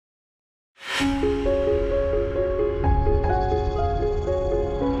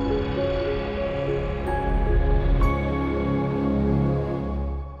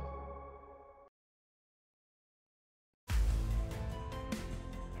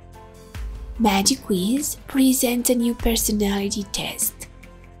Magic Quiz presents a new personality test.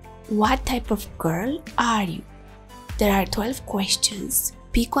 What type of girl are you? There are 12 questions.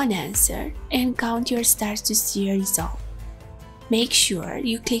 Pick one answer and count your stars to see your result. Make sure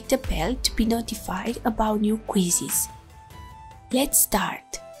you click the bell to be notified about new quizzes. Let's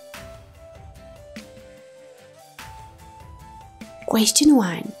start. Question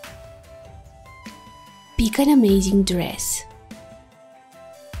 1. Pick an amazing dress.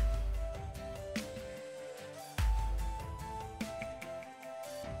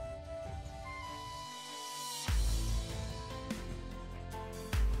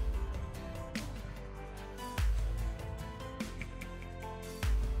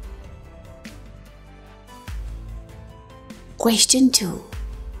 Question 2.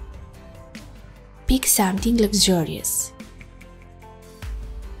 Pick something luxurious.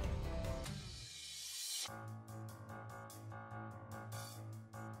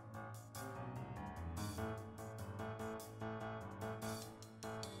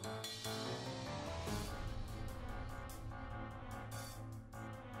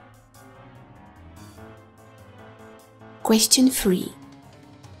 Question 3.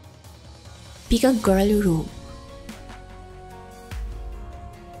 Pick a girl room.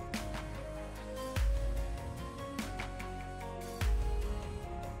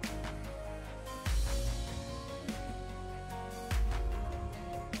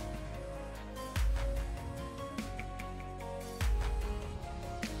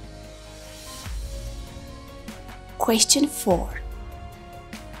 Question 4.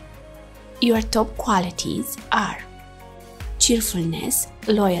 Your top qualities are cheerfulness,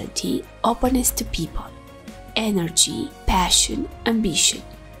 loyalty, openness to people, energy, passion, ambition,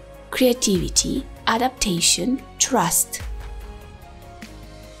 creativity, adaptation, trust.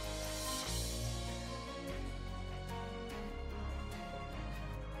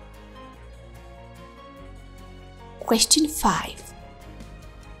 Question 5.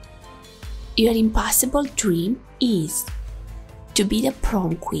 Your impossible dream is to be the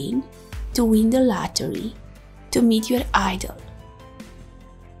prom queen, to win the lottery, to meet your idol.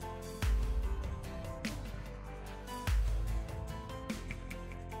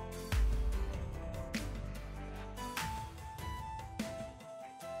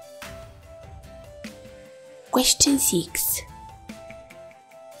 Question 6.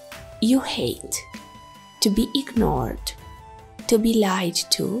 You hate to be ignored, to be lied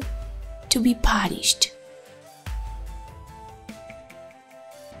to be punished.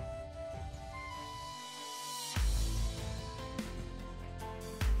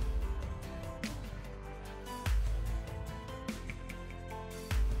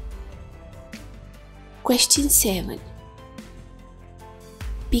 Question 7.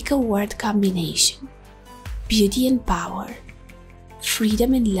 Pick a word combination: beauty and power,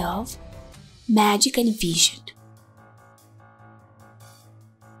 freedom and love, magic and vision.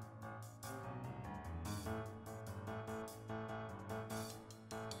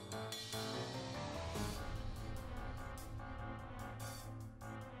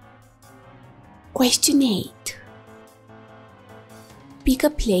 Question 8. Pick a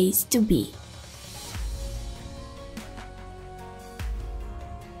place to be.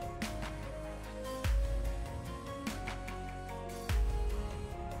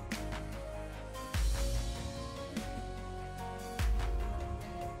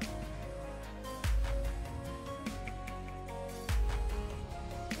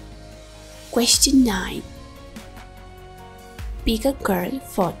 Question 9. Pick a girl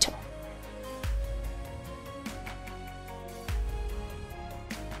photo.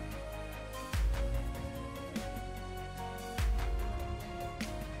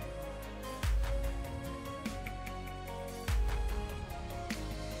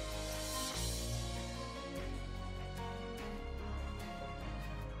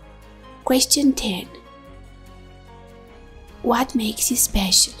 Question 10. What makes you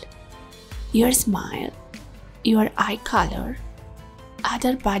special? Your smile, your eye color,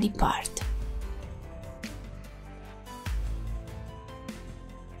 other body part.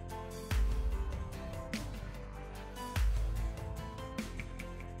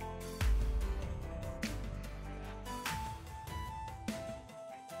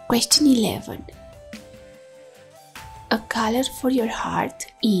 Question 11. A color for your heart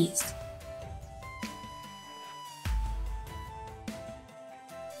is.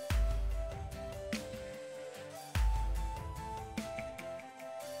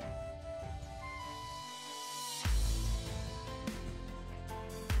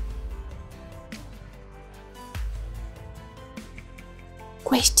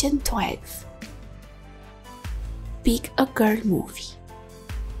 Question 12. Pick a girl movie.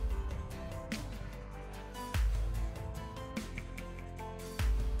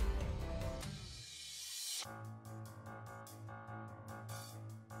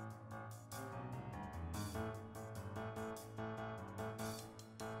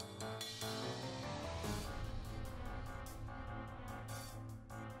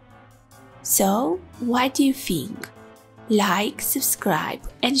 So, what do you think? Like, subscribe,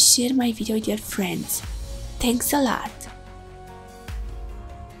 and share my video with your friends. Thanks a lot.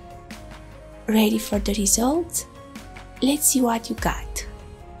 Ready for the results? Let's see what you got.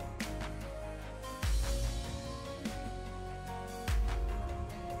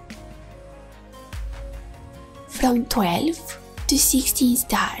 From 12 to 16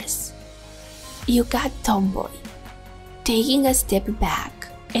 stars, you got tomboy. Taking a step back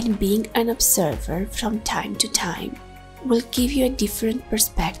and being an observer from time to time will give you a different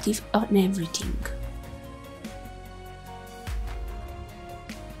perspective on everything.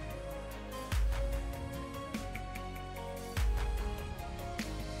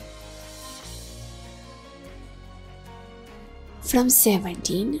 From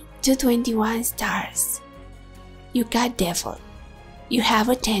 17 to 21 stars, you got devil. You have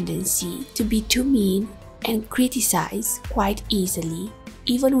a tendency to be too mean and criticize quite easily,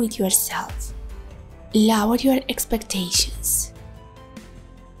 even with yourself. Lower your expectations.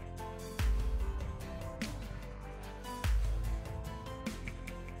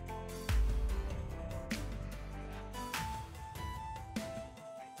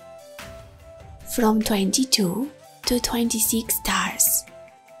 From 22 to 26 stars,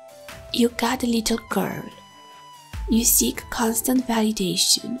 you got a little girl. You seek constant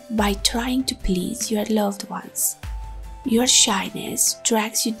validation by trying to please your loved ones. Your shyness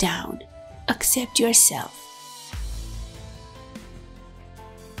drags you down. Accept yourself.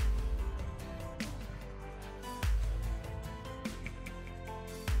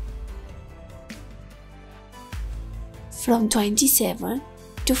 From 27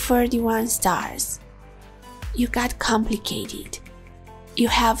 to 31 stars, you got complicated. You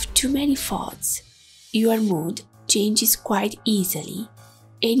have too many thoughts. Your mood changes quite easily,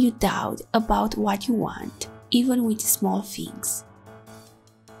 and you doubt about what you want, even with small things.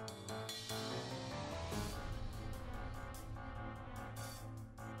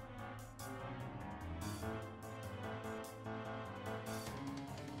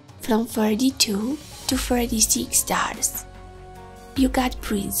 From 32 to 36 stars, you got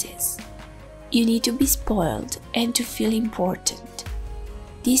princess. You need to be spoiled and to feel important.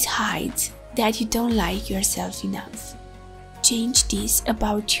 This hides that you don't like yourself enough. Change this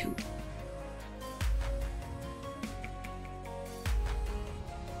about you.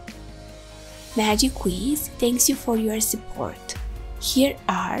 Magic Quiz thanks you for your support. Here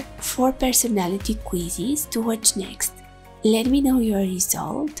are 4 personality quizzes to watch next. Let me know your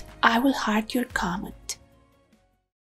result. I will heart your comment.